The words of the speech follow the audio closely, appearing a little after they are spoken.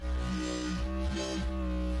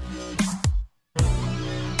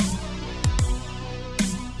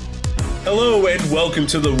Hello and welcome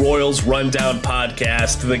to the Royals Rundown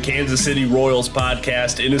Podcast, the Kansas City Royals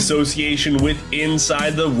podcast in association with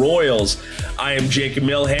Inside the Royals. I am Jacob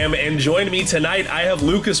Milham, and joining me tonight I have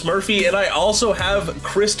Lucas Murphy, and I also have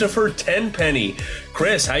Christopher Tenpenny.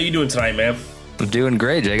 Chris, how you doing tonight, man? I'm doing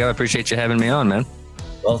great, Jacob. I appreciate you having me on, man.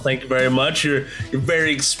 Well, thank you very much. You're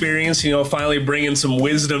very experienced, finally bringing some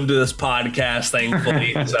wisdom to this podcast,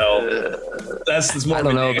 thankfully. So that's more. I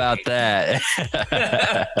don't know about that.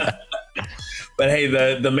 But hey,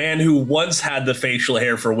 the man who once had the facial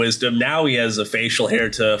hair for wisdom, now he has the facial hair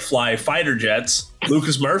to fly fighter jets.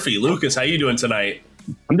 Lucas Murphy. Lucas, how you doing tonight?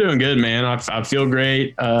 I'm doing good, man. I feel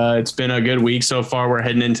great. It's been a good week so far. We're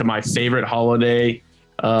heading into my favorite holiday.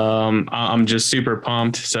 I'm just super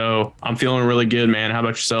pumped. So I'm feeling really good, man. How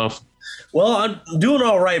about yourself? Well, I'm doing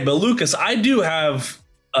all right. But Lucas, I do have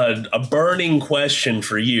a burning question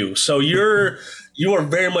for you. So you are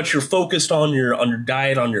very much, you're focused on your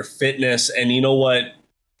diet, on your fitness, and you know what?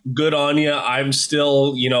 Good on you. I'm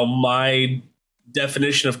still, my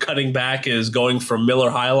definition of cutting back is going from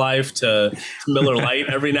Miller High Life to Miller Lite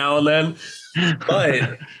every now and then.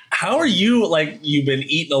 But how are you, you've been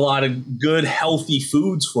eating a lot of good, healthy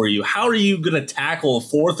foods for you. How are you going to tackle the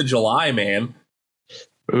 4th of July, man?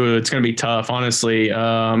 Ooh, it's going to be tough, honestly.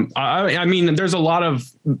 I mean, there's a lot of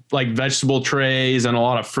vegetable trays and a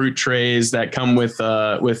lot of fruit trays that come with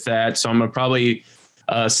that. So I'm going to probably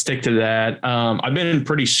stick to that. I've been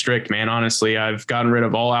pretty strict, man. Honestly, I've gotten rid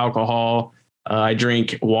of all alcohol. I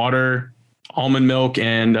drink water, almond milk,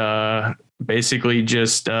 and basically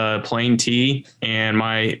just plain tea. And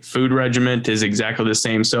my food regiment is exactly the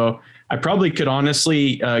same. So I probably could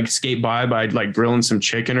honestly skate by grilling some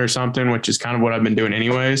chicken or something, which is kind of what I've been doing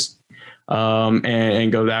anyways,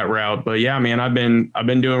 and go that route. But yeah, man, I've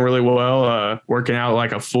been doing really well, working out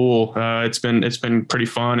like a fool. It's been pretty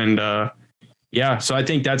fun. And yeah, so I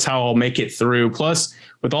think that's how I'll make it through. Plus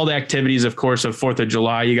with all the activities, of course, of 4th of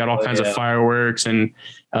July, you got all kinds of fireworks and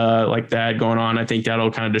like that going on. I think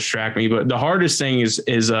that'll kind of distract me. But the hardest thing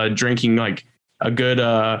is drinking like a good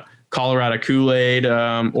Colorado Kool-Aid,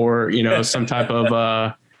 or some type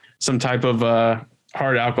of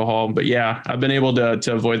hard alcohol. But yeah, I've been able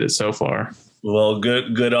to avoid it so far. Well,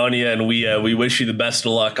 good on you, and we wish you the best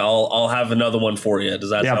of luck. I'll have another one for you.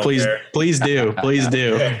 Does that sound fair? Please do.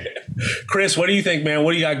 Chris, what do you think, man?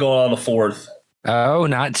 What do you got going on the 4th? Oh,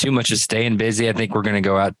 not too much. Just staying busy. I think we're going to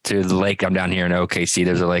go out to the lake. I'm down here in OKC.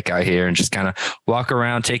 There's a lake out here, and just kind of walk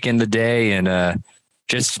around, take in the day, and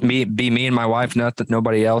just be me and my wife,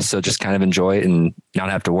 nobody else. So just kind of enjoy it and not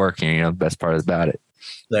have to work. Best part about it.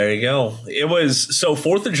 There you go. It was so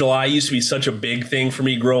 4th of July used to be such a big thing for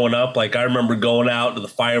me growing up. I remember going out to the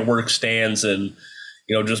fireworks stands and,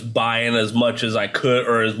 just buying as much as I could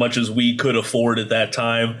or as much as we could afford at that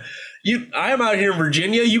time. I'm out here in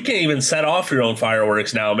Virginia. You can't even set off your own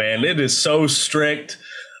fireworks now, man. It is so strict.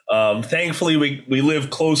 Thankfully, we live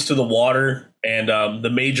close to the water. And the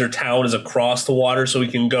major town is across the water, so we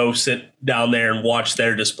can go sit down there and watch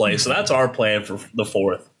their display. So that's our plan for the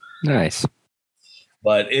 4th. Nice.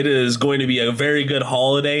 But it is going to be a very good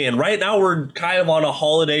holiday. And right now we're kind of on a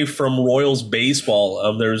holiday from Royals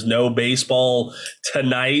baseball. There's no baseball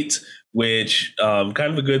tonight, which kind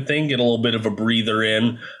of a good thing. Get a little bit of a breather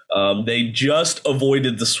in. They just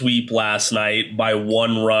avoided the sweep last night by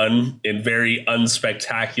 1 run in very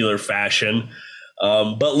unspectacular fashion.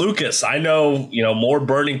 But Lucas, I know, more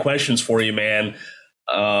burning questions for you, man.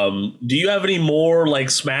 Do you have any more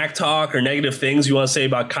smack talk or negative things you want to say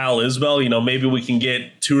about Kyle Isbell? Maybe we can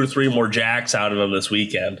get 2 or 3 more jacks out of him this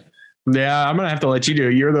weekend. Yeah, I'm gonna have to let you do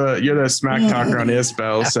it. You're the smack talker on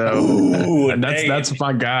Isbell, so Ooh, that's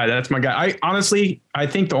my guy. That's my guy. I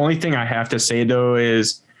think the only thing I have to say though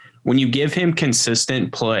is when you give him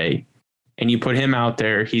consistent play and you put him out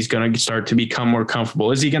there, he's going to start to become more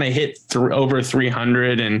comfortable. Is he going to hit over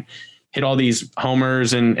 300 and hit all these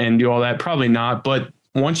homers and do all that? Probably not. But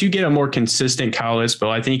once you get a more consistent Kyle Isbell,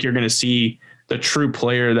 I think you're going to see the true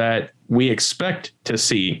player that we expect to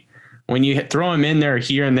see. When you throw him in there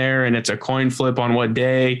here and there and it's a coin flip on what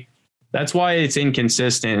day, that's why it's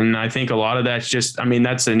inconsistent. And I think a lot of that's just,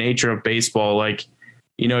 that's the nature of baseball.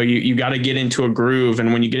 You got to get into a groove.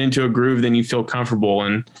 And when you get into a groove, then you feel comfortable.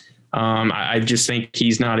 And I just think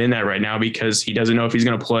he's not in that right now because he doesn't know if he's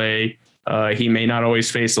going to play. He may not always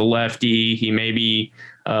face a lefty. He may be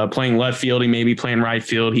playing left field. He may be playing right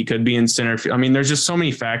field. He could be in center field. There's just so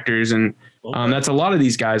many factors. And that's a lot of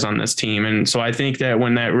these guys on this team. And so I think that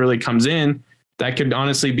when that really comes in, that could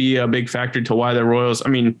honestly be a big factor to why the Royals,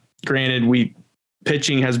 granted,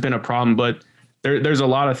 pitching has been a problem, but there's a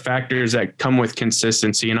lot of factors that come with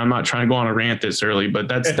consistency. And I'm not trying to go on a rant this early, but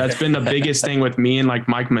that's been the biggest thing with me and like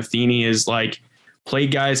Mike Matheny is like play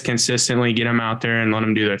guys consistently, get them out there and let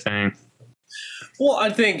them do their thing. Well,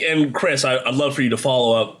 I think, and Chris, I'd love for you to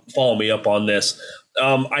follow me up on this.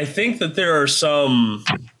 I think that there's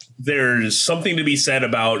something to be said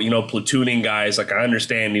about, platooning guys. Like I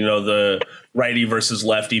understand, the righty versus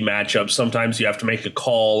lefty matchup. Sometimes you have to make a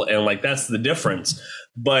call and like, that's the difference.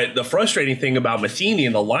 But the frustrating thing about Matheny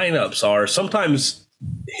and the lineups are sometimes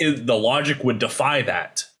the logic would defy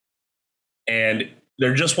that. And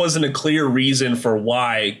there just wasn't a clear reason for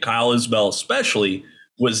why Kyle Isbell especially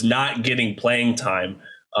was not getting playing time.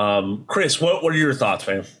 Chris, what are your thoughts,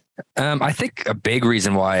 man? I think a big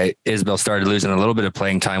reason why Isbell started losing a little bit of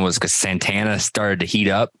playing time was because Santana started to heat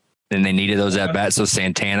up and they needed those at bats. So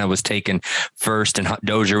Santana was taken first and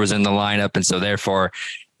Dozier was in the lineup. And so therefore,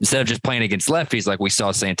 instead of just playing against lefties like we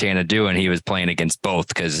saw Santana do, and he was playing against both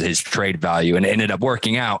because his trade value, and it ended up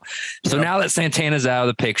working out. So now that Santana's out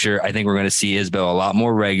of the picture, I think we're going to see Isbell a lot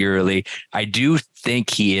more regularly. I do think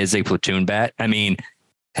he is a platoon bat. I mean,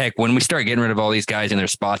 heck, when we start getting rid of all these guys in their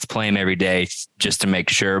spots, play him every day just to make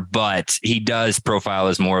sure. But he does profile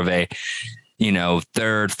as more of a,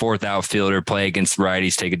 third, fourth outfielder, play against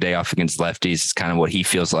righties, take a day off against lefties. Is kind of what he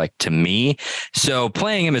feels like to me. So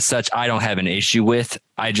playing him as such, I don't have an issue with.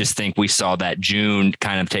 I just think we saw that June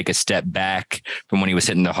kind of take a step back from when he was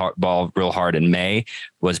hitting the ball real hard in May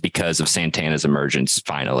was because of Santana's emergence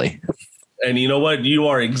finally. And you know what? You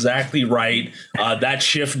are exactly right. That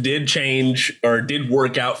shift did change or did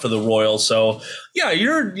work out for the Royals. So, yeah,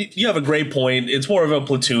 you have a great point. It's more of a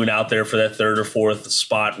platoon out there for that third or fourth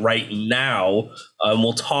spot right now.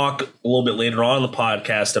 We'll talk a little bit later on in the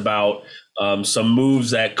podcast about some moves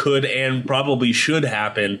that could and probably should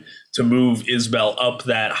happen to move Isbell up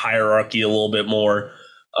that hierarchy a little bit more.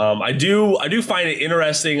 I do find it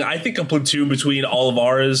interesting. I think a platoon between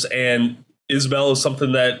Olivares and Isbell is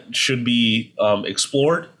something that should be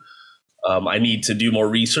explored. I need to do more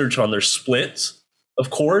research on their splits, of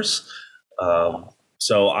course.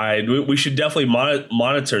 So we should definitely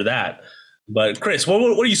monitor that. But Chris, what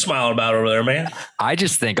are you smiling about over there, man? I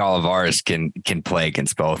just think Olivares can play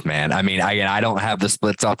against both, man. I mean, I don't have the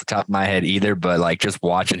splits off the top of my head either, but like just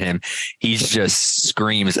watching him, he's just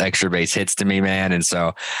screams extra base hits to me, man. And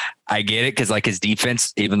so I get it because like his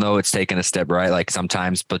defense, even though it's taken a step right, like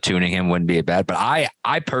sometimes platooning him wouldn't be a bad. But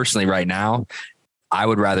I personally right now, I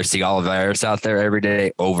would rather see Olivares out there every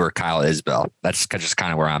day over Kyle Isbell. That's just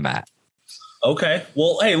kind of where I'm at. Okay.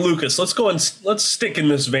 Well, hey, Lucas, let's stick in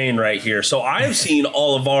this vein right here. So I've seen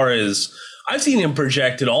Olivares. I've seen him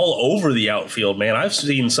projected all over the outfield, man. I've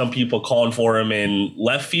seen some people calling for him in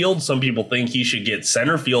left field. Some people think he should get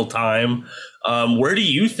center field time. Where do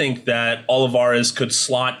you think that Olivares could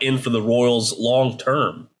slot in for the Royals long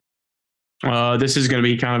term? This is going to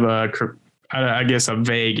be kind of I guess a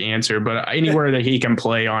vague answer, but anywhere that he can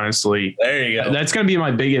play, honestly, there you go. That's going to be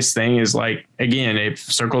my biggest thing is like, again, it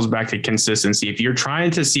circles back to consistency. If you're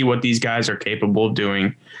trying to see what these guys are capable of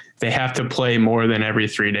doing, they have to play more than every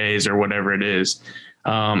 3 days or whatever it is.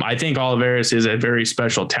 I think Olivares is a very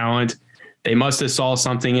special talent. They must have saw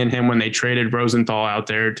something in him when they traded Rosenthal out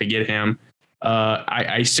there to get him.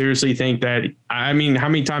 I seriously think that, I mean, how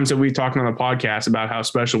many times have we talked on the podcast about how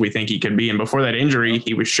special we think he could be? And before that injury,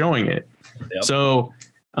 he was showing it. Yep. So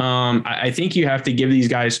I think you have to give these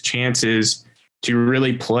guys chances to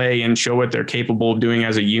really play and show what they're capable of doing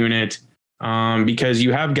as a unit, because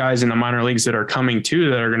you have guys in the minor leagues that are coming too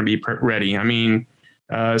that are going to be ready. I mean,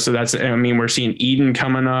 we're seeing Eden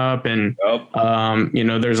coming up and,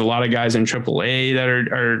 there's a lot of guys in AAA that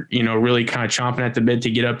are really kind of chomping at the bit to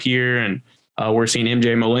get up here. And we're seeing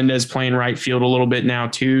MJ Melendez playing right field a little bit now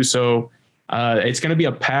too. So it's going to be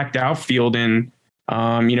a packed outfield and,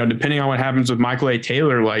 depending on what happens with Michael A.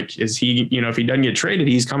 Taylor, like, is he, if he doesn't get traded,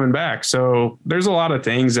 he's coming back. So there's a lot of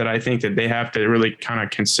things that I think that they have to really kind of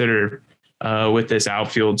consider with this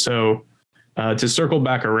outfield. So to circle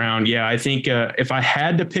back around, yeah, I think if I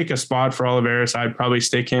had to pick a spot for Olivares, I'd probably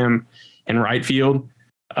stick him in right field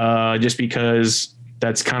just because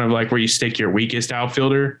that's kind of like where you stick your weakest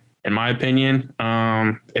outfielder, in my opinion,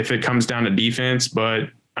 if it comes down to defense.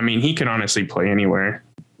 But, I mean, he can honestly play anywhere.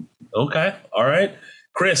 Okay. All right.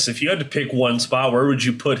 Chris, if you had to pick one spot, where would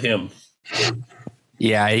you put him?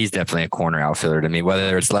 Yeah, he's definitely a corner outfielder to me,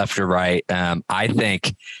 whether it's left or right. I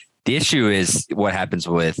think The issue is what happens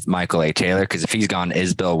with Michael A. Taylor, because if he's gone,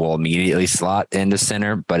 Isbell will immediately slot into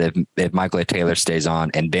center. But if Michael A. Taylor stays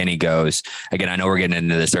on and Benny goes, again, I know we're getting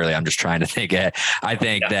into this early. I'm just trying to think. I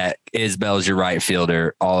think that Isbell is your right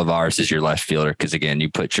fielder. Olivares is your left fielder, because, again,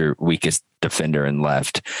 you put your weakest defender in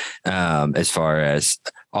left. As far as,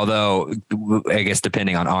 although I guess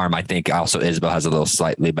depending on arm, I think also Isbell has a little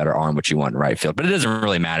slightly better arm, which you want in right field. But it doesn't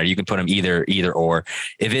really matter. You can put him either or.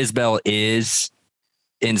 If Isbell is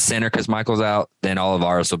in center because Michael's out, then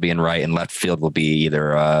Olivares will be in right, and left field will be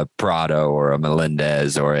either a Prado or a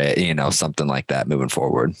Melendez or something like that moving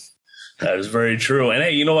forward. That is very true. And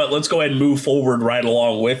hey, you know what? Let's go ahead and move forward right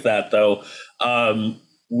along with that, though. I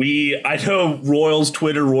know Royals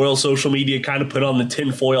Twitter, Royals social media kind of put on the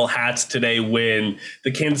tinfoil hats today when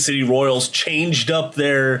the Kansas City Royals changed up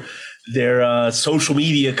their social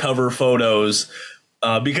media cover photos.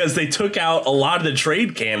 Because they took out a lot of the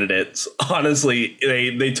trade candidates. Honestly, they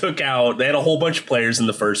had a whole bunch of players in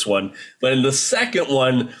the first one, but in the second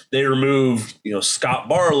one, they removed, Scott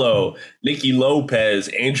Barlow, Nicky Lopez,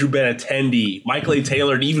 Andrew Benintendi, Michael A.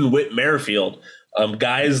 Taylor, and even Whit Merrifield,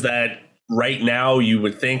 guys that right now you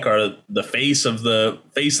would think are the face of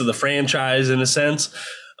the franchise in a sense.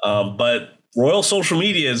 But Royal social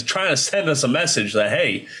media is trying to send us a message that,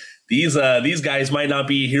 hey, these guys might not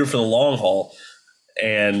be here for the long haul.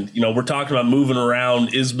 And, we're talking about moving around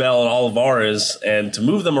Isbell and Olivares, and to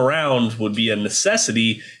move them around would be a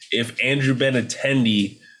necessity if Andrew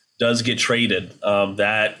Benintendi does get traded.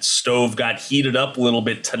 That stove got heated up a little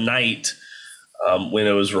bit tonight when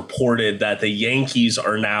it was reported that the Yankees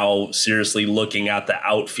are now seriously looking at the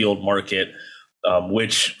outfield market,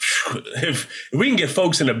 which if we can get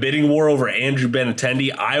folks in a bidding war over Andrew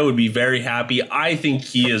Benintendi, I would be very happy. I think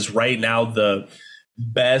he is right now the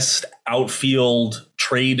best outfield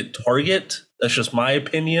trade target. That's just my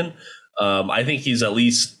opinion. I think he's at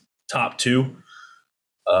least top two.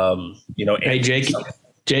 Hey,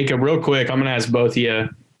 Jacob, real quick, I'm going to ask both of you,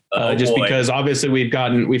 because obviously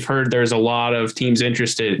we've heard there's a lot of teams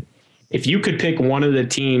interested. If you could pick one of the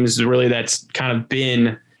teams really that's kind of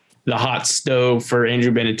been the hot stove for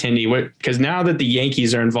Andrew Benintendi, because now that the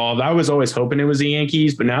Yankees are involved, I was always hoping it was the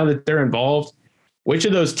Yankees, but now that they're involved, which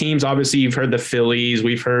of those teams? Obviously, you've heard the Phillies.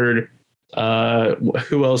 We've heard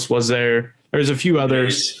who else was there? There's a few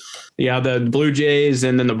others. Yeah, the Blue Jays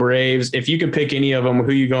and then the Braves. If you could pick any of them,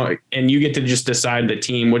 who you going? And you get to just decide the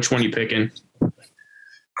team. Which one you picking?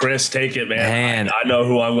 Chris, take it, man. I know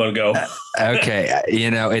who I'm going to go. Okay,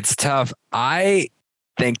 it's tough. I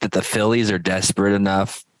think that the Phillies are desperate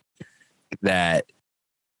enough that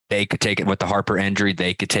they could take it with the Harper injury.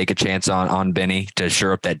 They could take a chance on Benny to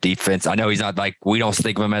shore up that defense. I know he's not we don't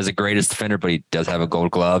think of him as the greatest defender, but he does have a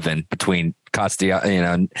Gold Glove. And between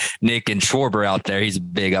Castellanos, Nick and Schwarber out there, he's a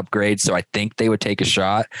big upgrade. So I think they would take a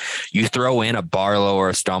shot. You throw in a Barlow or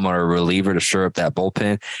a Stallman or a reliever to shore up that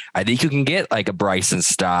bullpen. I think you can get like a Bryson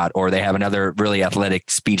Stott, or they have another really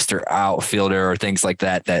athletic speedster outfielder or things like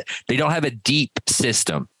that they don't have a deep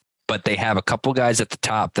system, but they have a couple guys at the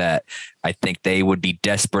top that I think they would be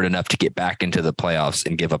desperate enough to get back into the playoffs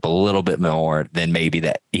and give up a little bit more than maybe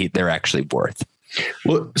that they're actually worth.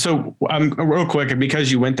 Well, so real quick, because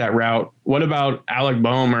you went that route, what about Alec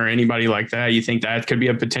Bohm or anybody like that? You think that could be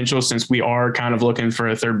a potential, since we are kind of looking for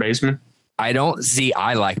a third baseman? I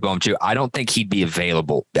like Bohm too. I don't think he'd be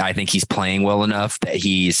available. I think he's playing well enough that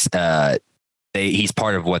he's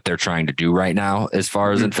part of what they're trying to do right now as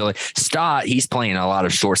far as in Philly. Stott, he's playing a lot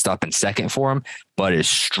of shortstop and second for him, but is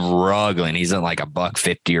struggling. He's in like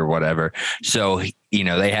 $150 or whatever. So,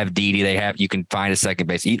 they have Didi. You can find a second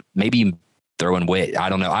base. Maybe throw in Witt. I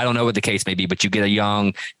don't know what the case may be, but you get a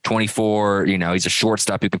young 24, he's a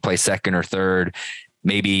shortstop who can play second or third.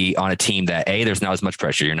 Maybe on a team that there's not as much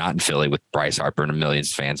pressure. You're not in Philly with Bryce Harper and millions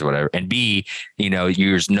of fans or whatever. And B,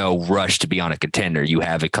 there's no rush to be on a contender. You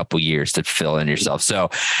have a couple years to fill in yourself. So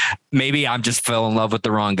maybe I'm just fell in love with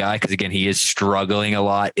the wrong guy, because again, he is struggling a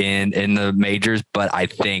lot in the majors. But I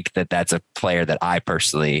think that that's a player that I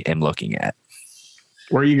personally am looking at.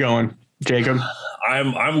 Where are you going, Jacob?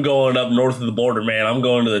 I'm going up north of the border, man. I'm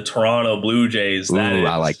going to the Toronto Blue Jays.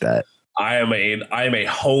 I like that. I am a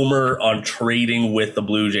homer on trading with the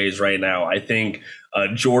Blue Jays right now. I think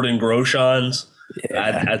Jordan Groshans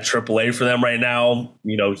at AAA for them right now.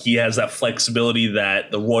 He has that flexibility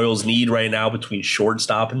that the Royals need right now between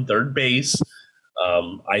shortstop and third base.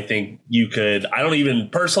 I think you could. I don't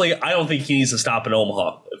think he needs to stop in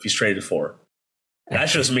Omaha if he's traded for.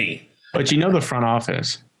 That's just me. But the front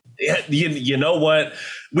office. Yeah, you know what?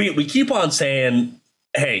 We keep on saying,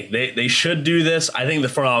 hey, they should do this. I think the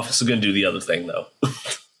front office is going to do the other thing, though.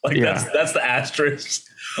 That's the asterisk.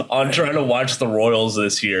 on trying to watch the Royals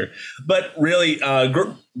this year. But really,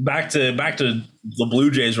 back to the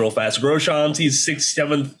Blue Jays real fast. Groshans, he's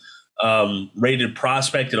 67th rated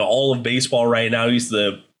prospect in all of baseball right now. He's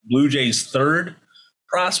the Blue Jays' third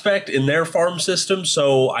prospect in their farm system.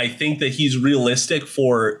 So I think that he's realistic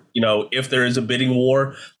for, if there is a bidding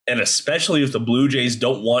war, and especially if the Blue Jays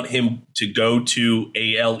don't want him to go to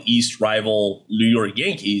AL East rival New York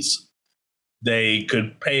Yankees, they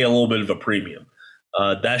could pay a little bit of a premium.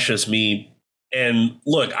 That's just me. And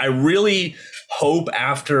look, I really hope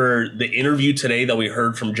after the interview today that we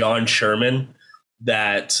heard from John Sherman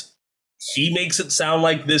that he makes it sound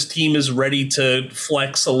like this team is ready to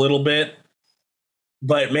flex a little bit.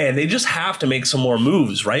 But, man, they just have to make some more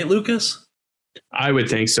moves, right, Lucas? I would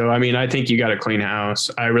think so. I mean, I think you got to clean house.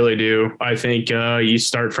 I really do. I think you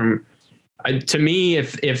start from to me,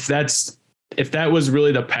 if that was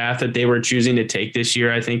really the path that they were choosing to take this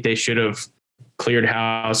year, I think they should have cleared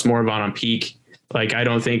house more of on a peak. Like, I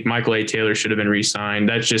don't think Michael A. Taylor should have been re-signed.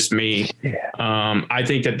 That's just me. I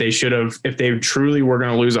think that they should have, if they truly were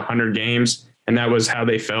going to lose 100 games and that was how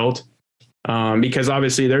they felt, because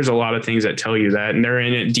obviously there's a lot of things that tell you that, and they're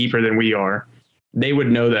in it deeper than we are. They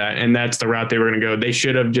would know that, and that's the route they were going to go. They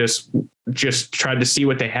should have just tried to see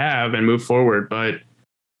what they have and move forward. But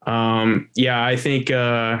I think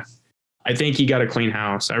you got to clean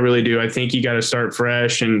house. I really do. I think you got to start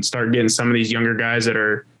fresh and start getting some of these younger guys that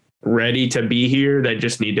are ready to be here that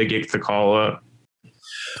just need to get the call up.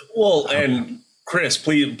 Well, and Chris,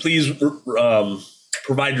 please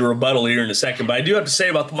provide your rebuttal here in a second. But I do have to say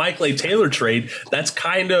about the Michael A. Taylor trade, that's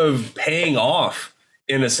kind of paying off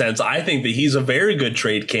in a sense. I think that he's a very good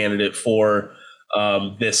trade candidate for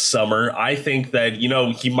this summer. I think that,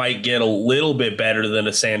 he might get a little bit better than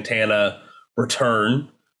a Santana return.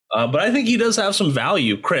 But I think he does have some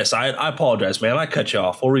value. Chris, I apologize, man. I cut you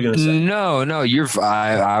off. What were you going to say? No,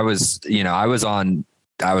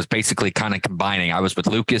 I was basically kind of combining. I was with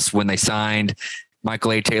Lucas when they signed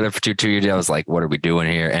Michael A. Taylor for 2 years. I was like, what are we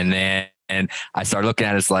doing here? And I started looking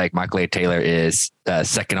at it as like Michael A. Taylor is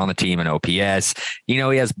second on the team in OPS. He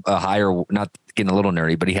has a higher, not getting a little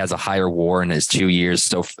nerdy, but he has a higher WAR in his 2 years.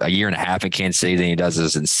 So a year and a half in Kansas City than he does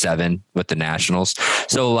is in 7 with the Nationals.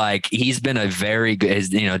 So like he's been a very good, his,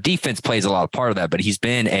 defense plays a lot of part of that, but he's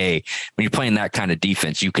been when you're playing that kind of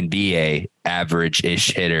defense, you can be a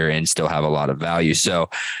average-ish hitter and still have a lot of value. So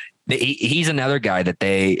he's another guy that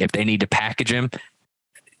if they need to package him,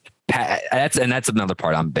 that's another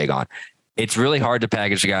part I'm big on. It's really hard to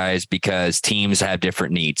package guys because teams have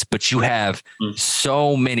different needs, but you have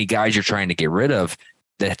so many guys you're trying to get rid of.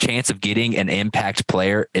 The chance of getting an impact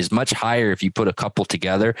player is much higher if you put a couple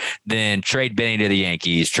together than trade Benny to the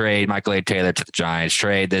Yankees, trade Michael A. Taylor to the Giants,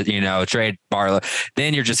 trade Barlow.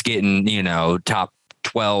 Then you're just getting, top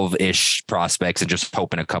 12-ish prospects and just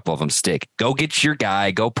hoping a couple of them stick. Go get your guy,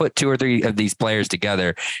 go put 2 or 3 of these players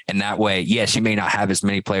together. And that way, yes, you may not have as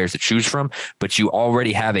many players to choose from, but you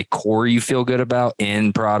already have a core you feel good about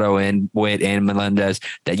in Prado and Witt and Melendez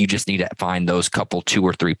that you just need to find those couple 2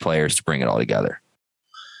 or 3 players to bring it all together.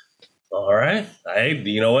 All right.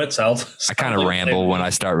 You know what? Sounds I kind of ramble when I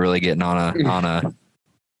start really getting on a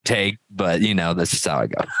take, but that's just how I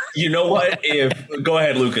go. You know what? Go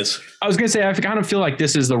ahead, Lucas. I was gonna say I kind of feel like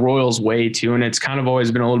this is the Royals' way too, and it's kind of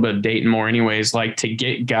always been a little bit of Dayton Moore, anyways. Like to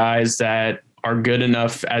get guys that are good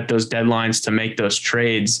enough at those deadlines to make those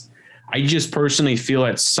trades. I just personally feel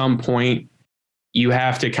at some point you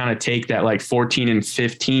have to kind of take that like 14 and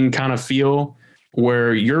 15 kind of feel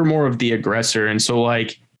where you're more of the aggressor, and so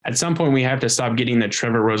like at some point we have to stop getting the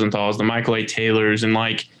Trevor Rosenthal's, the Michael A. Taylors, and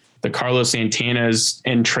like the Carlos Santanas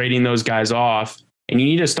and trading those guys off. And you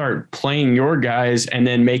need to start playing your guys and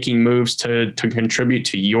then making moves to contribute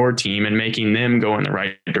to your team and making them go in the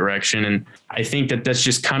right direction. And I think that that's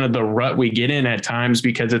just kind of the rut we get in at times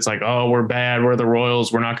because it's like, oh, we're bad. We're the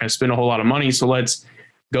Royals. We're not going to spend a whole lot of money. So let's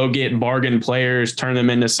go get bargain players, turn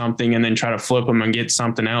them into something, and then try to flip them and get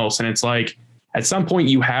something else. And it's like, at some point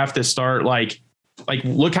you have to start like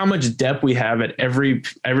look how much depth we have at every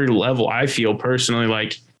level. I feel personally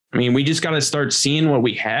we just got to start seeing what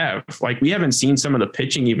we have. Like we haven't seen some of the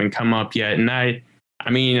pitching even come up yet. And I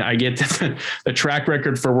get that the track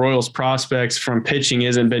record for Royals prospects from pitching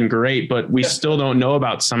hasn't been great, but we still don't know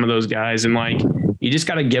about some of those guys. And like, you just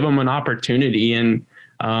got to give them an opportunity. And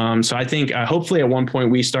so I think hopefully at one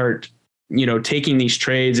point we start, taking these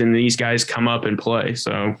trades and these guys come up and play.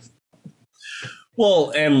 So.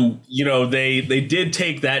 Well, and, they did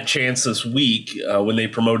take that chance this week when they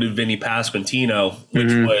promoted Vinny Pasquantino,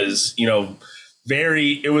 which was,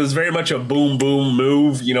 it was very much a boom, boom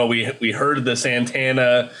move. We heard the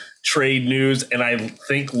Santana trade news, and I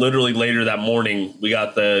think literally later that morning we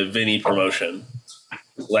got the Vinny promotion.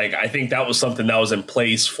 Like, I think that was something that was in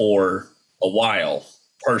place for a while,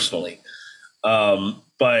 personally.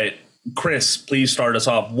 But Chris, please start us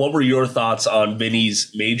off. What were your thoughts on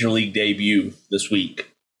Vinny's major league debut this week?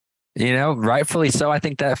 Rightfully so. I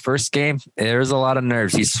think that first game, there was a lot of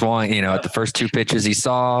nerves. He swung, at the first 2 pitches he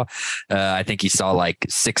saw. I think he saw like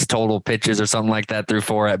 6 total pitches or something like that through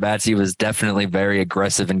 4 at bats. He was definitely very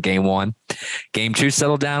aggressive in game 1. Game 2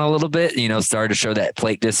 settled down a little bit, started to show that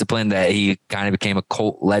plate discipline that he kind of became a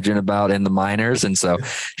cult legend about in the minors. And so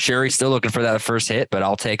sure, he's still looking for that first hit, but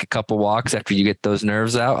I'll take a couple walks after you get those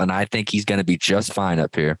nerves out. And I think he's going to be just fine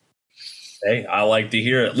up here. Hey, I like to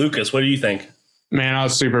hear it. Lucas, what do you think? Man, I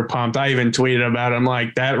was super pumped. I even tweeted about it. I'm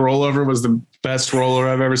like, that rollover was the best roller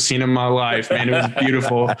I've ever seen in my life, man. It was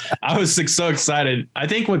beautiful. I was so excited. I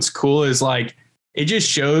think what's cool is like, it just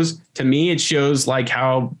shows, to me, it shows like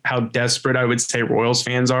how desperate I would say Royals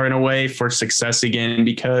fans are in a way for success again,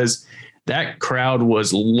 because that crowd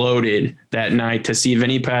was loaded that night to see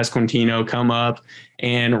Vinny Pasquantino come up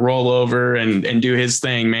and roll over and do his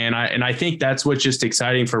thing, man. I think that's what's just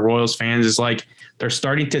exciting for Royals fans is like, they're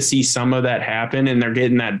starting to see some of that happen and they're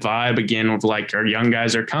getting that vibe again of like our young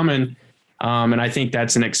guys are coming. And I think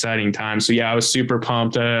that's an exciting time. So yeah, I was super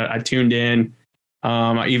pumped. I tuned in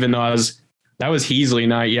even though that was Heasley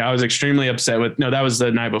night. Yeah, I was extremely upset that was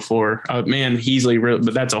the night before. Man, Heasley,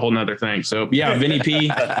 but that's a whole nother thing. So yeah, Vinny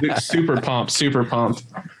P, super pumped.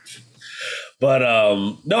 But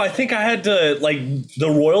no, I think I had to, like,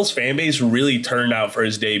 the Royals fan base really turned out for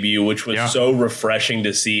his debut, which was so refreshing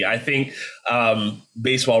to see. I think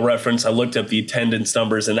Baseball Reference, I looked up the attendance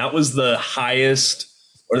numbers, and that was the highest,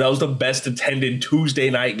 or that was the best attended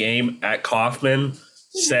Tuesday night game at Kauffman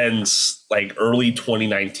since like early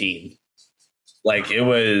 2019. Like, it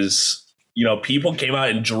was, people came out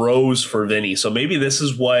in droves for Vinny. So maybe this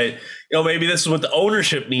is what, the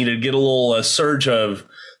ownership needed, get a little surge of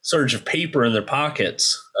paper in their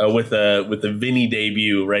pockets with the Vinny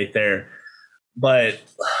debut right there. But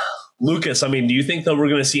Lucas, I mean, do you think that we're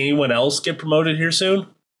going to see anyone else get promoted here soon?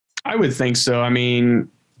 I would think so. I mean,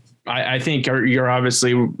 I think you're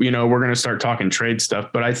obviously, we're going to start talking trade stuff,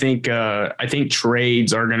 but I think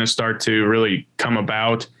trades are going to start to really come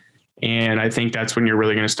about. And I think that's when you're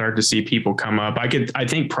really going to start to see people come up. I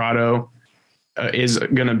think Prado is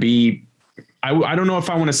going to be, I don't know if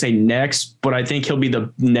I want to say next, but I think he'll be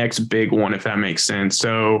the next big one, if that makes sense.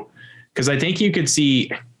 So, because I think you could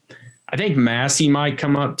see, I think Massey might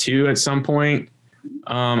come up too at some point.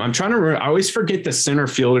 I'm trying to. I always forget the center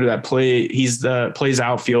fielder that plays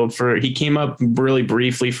outfield for. He came up really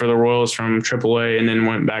briefly for the Royals from AAA and then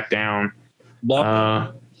went back down.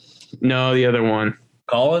 No, the other one.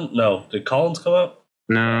 Colin? No, did Collins come up?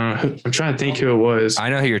 No, I'm trying to think who it was. I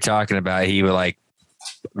know who you're talking about. He would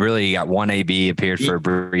really got one AB, appeared for a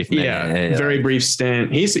brief minute. Yeah, very brief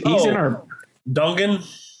stint. He's in our Dungan.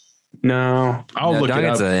 No, I'll look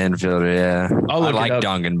Dungan's it up. an infielder. Yeah, I like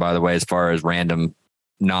Dungan, by the way, as far as random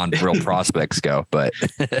non-real prospects go. But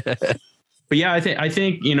yeah, I think I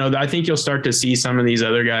think you'll start to see some of these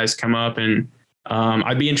other guys come up, and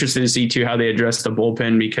I'd be interested to see too how they address the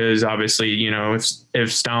bullpen, because obviously,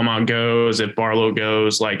 if Stalmont goes, if Barlow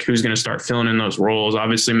goes, like who's going to start filling in those roles?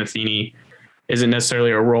 Obviously, Matheny isn't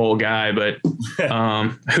necessarily a role guy, but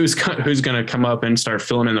who's going to come up and start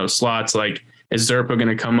filling in those slots? Like, is Zerpa going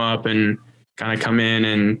to come up and kind of come in?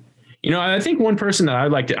 And, I think one person that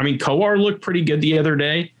I'd like to, Kowar looked pretty good the other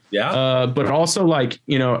day. Yeah. But also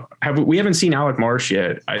we haven't seen Alec Marsh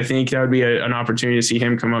yet. I think that would be an opportunity to see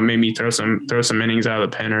him come up, maybe throw some innings out of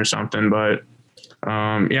the pen or something. But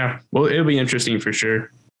well, it'll be interesting for sure.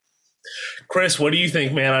 Chris, what do you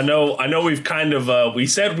think, man? I know we've kind of we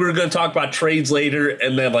said we were going to talk about trades later,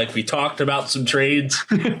 and then we talked about some trades.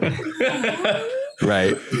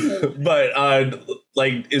 Right. But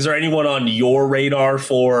is there anyone on your radar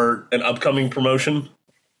for an upcoming promotion?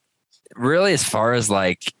 Really, as far as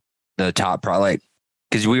the top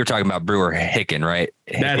because we were talking about Brewer Hicken, right?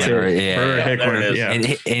 That's it. Yeah, Brewer yeah. Hicken, yeah.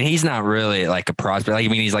 And he's not really a prospect.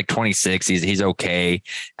 He's 26. He's okay.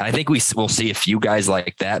 And I think we'll see a few guys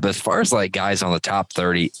like that. But as far as guys on the top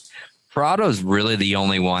 30, Prado's really the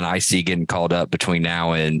only one I see getting called up between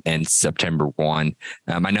now and September 1.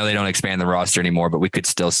 I know they don't expand the roster anymore, but we could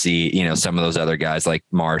still see, some of those other guys like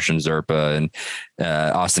Marsh and Zerpa and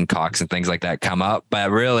Austin Cox and things like that come up.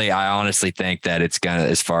 But really, I honestly think that it's going to,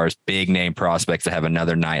 as far as big name prospects, to have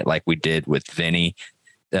another night like we did with Vinny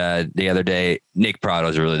the other day. Nick Prado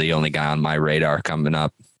is really the only guy on my radar coming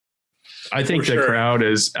up. I think the crowd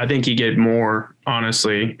is, I think you get more,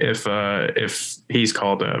 honestly, if he's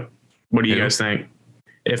called up. What do you guys think?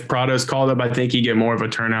 if Prado's called up, I think he'd get more of a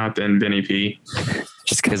turnout than Vinny P.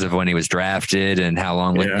 Just because of when he was drafted and how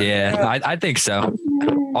long. I think so.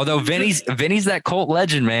 Although Vinny's that Colt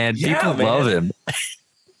legend, man. People love him.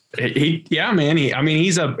 He's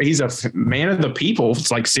a man of the people.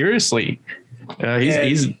 It's like, seriously,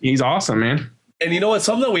 he's awesome, man. And you know what?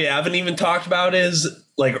 Something that we haven't even talked about is,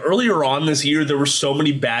 like, earlier on this year, there were so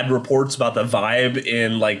many bad reports about the vibe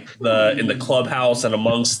in the clubhouse and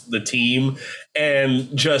amongst the team, and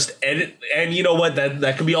you know what?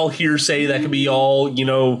 That could be all hearsay. That could be all,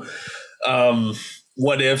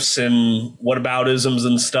 what ifs and whataboutisms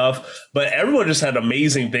and stuff. But everyone just had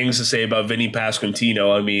amazing things to say about Vinny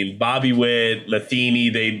Pasquantino. I mean, Bobby Witt, Matheny,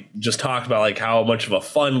 they just talked about like how much of a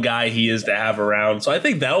fun guy he is to have around. So I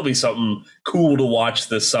think that'll be something cool to watch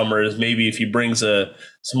this summer, is maybe if he brings some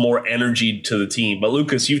more energy to the team. But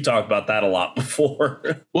Lucas, you've talked about that a lot before.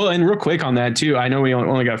 Well, and real quick on that too, I know we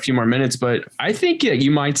only got a few more minutes, but I think you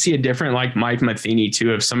might see a different, like, Mike Matheny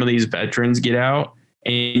too, if some of these veterans get out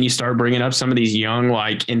and you start bringing up some of these young,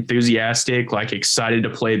 like, enthusiastic, like, excited to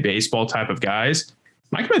play baseball type of guys.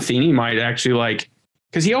 Mike Matheny might actually, like,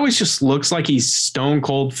 because he always just looks like he's stone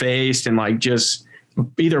cold faced and like just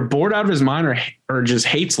either bored out of his mind or just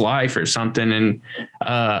hates life or something. And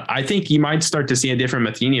I think you might start to see a different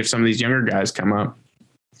Matheny if some of these younger guys come up.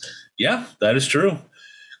 Yeah, that is true.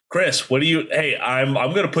 Chris, I'm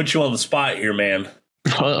going to put you on the spot here, man.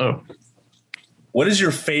 Uh-oh. What is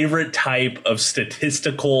your favorite type of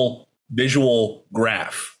statistical visual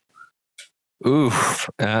graph? Ooh,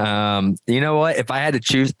 you know what? If I had to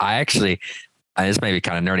choose, this may be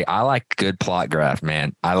kind of nerdy. I like good plot graph,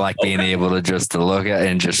 man. I like being able to just look at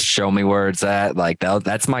and just show me where it's at. Like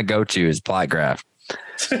that's my go-to is plot graph.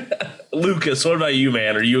 Lucas, what about you,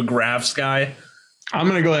 man? Are you a graphs guy? I'm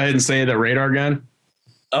going to go ahead and say the radar gun.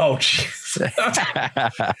 Oh, jeez.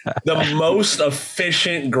 The most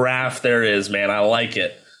efficient graph there is, man. I like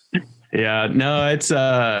it. Yeah, no, it's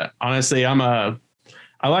honestly, I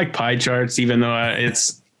like pie charts, even though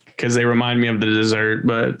it's because they remind me of the dessert,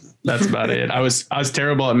 but that's about it. I was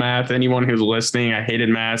terrible at math. Anyone who's listening, I hated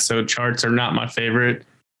math, so charts are not my favorite.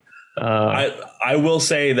 I will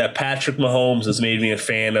say that Patrick Mahomes has made me a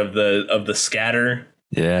fan of the scatter.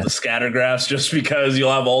 Yeah, the scatter graphs, just because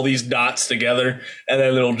you'll have all these dots together, and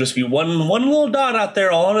then it'll just be one little dot out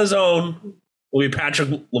there all on his own. Will be Patrick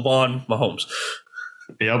LeVon Mahomes.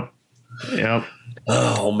 Yep.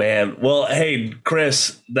 Oh man. Well, hey,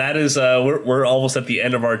 Chris, that is we're almost at the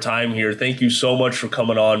end of our time here. Thank you so much for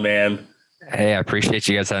coming on, man. Hey, I appreciate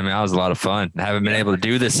you guys having me. That was a lot of fun. I haven't been able to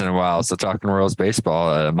do this in a while, so talking Royals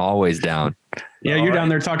baseball, I'm always down. Yeah, you're down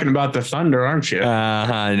there talking about the Thunder, aren't you?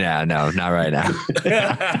 No, not right now.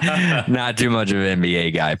 Not too much of an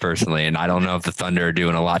NBA guy personally, and I don't know if the Thunder are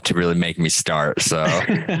doing a lot to really make me start. So,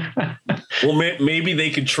 well, maybe they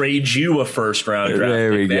could trade you a first round draft.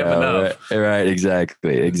 There we go. Right,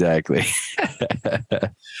 exactly.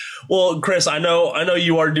 Well, Chris, I know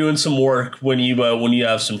you are doing some work when you have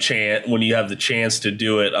the chance to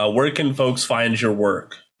do it. Where can folks find your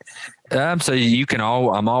work? So you can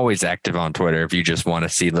I'm always active on Twitter if you just want to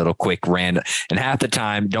see little quick random, and half the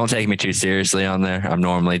time, don't take me too seriously on there. I'm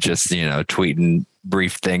normally just, tweeting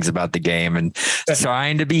brief things about the game and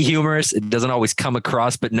trying to be humorous. It doesn't always come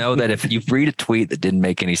across, but know that if you read a tweet that didn't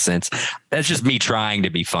make any sense, that's just me trying to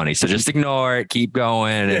be funny. So just ignore it, keep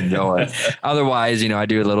going and going. Otherwise, I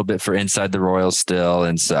do a little bit for Inside the Royals still.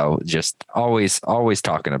 And so just always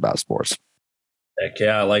talking about sports. Heck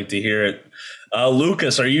yeah, I like to hear it.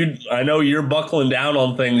 Lucas, I know you're buckling down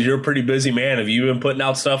on things. You're a pretty busy man. Have you been putting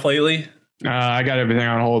out stuff lately? I got everything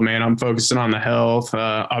on hold, man. I'm focusing on the health.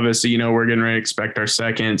 Obviously, we're getting ready to expect our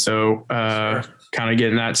second. So kind of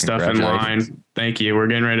getting that stuff in line. Thank you. We're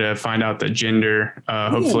getting ready to find out the gender,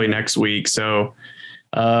 hopefully next week. So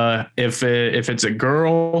if it's a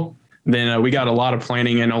girl, then we got a lot of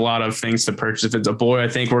planning and a lot of things to purchase. If it's a boy, I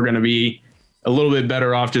think we're going to be a little bit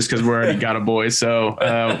better off just because we already got a boy. So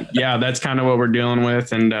yeah, that's kind of what we're dealing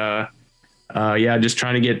with. And just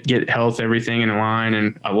trying to get health, everything in line.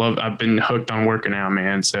 And I've been hooked on working out,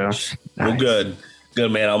 man. So well, good,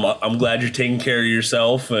 man. I'm glad you're taking care of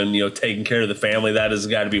yourself and, taking care of the family. That has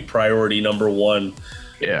got to be priority number one.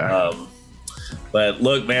 Yeah. But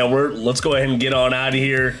look, man, let's go ahead and get on out of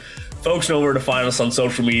here. Folks know where to find us on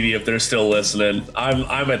social media if they're still listening.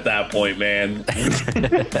 I'm at that point, man.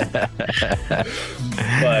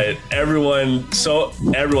 But everyone,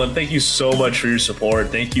 thank you so much for your support.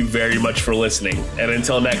 Thank you very much for listening. And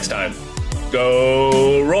until next time,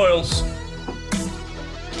 go Royals.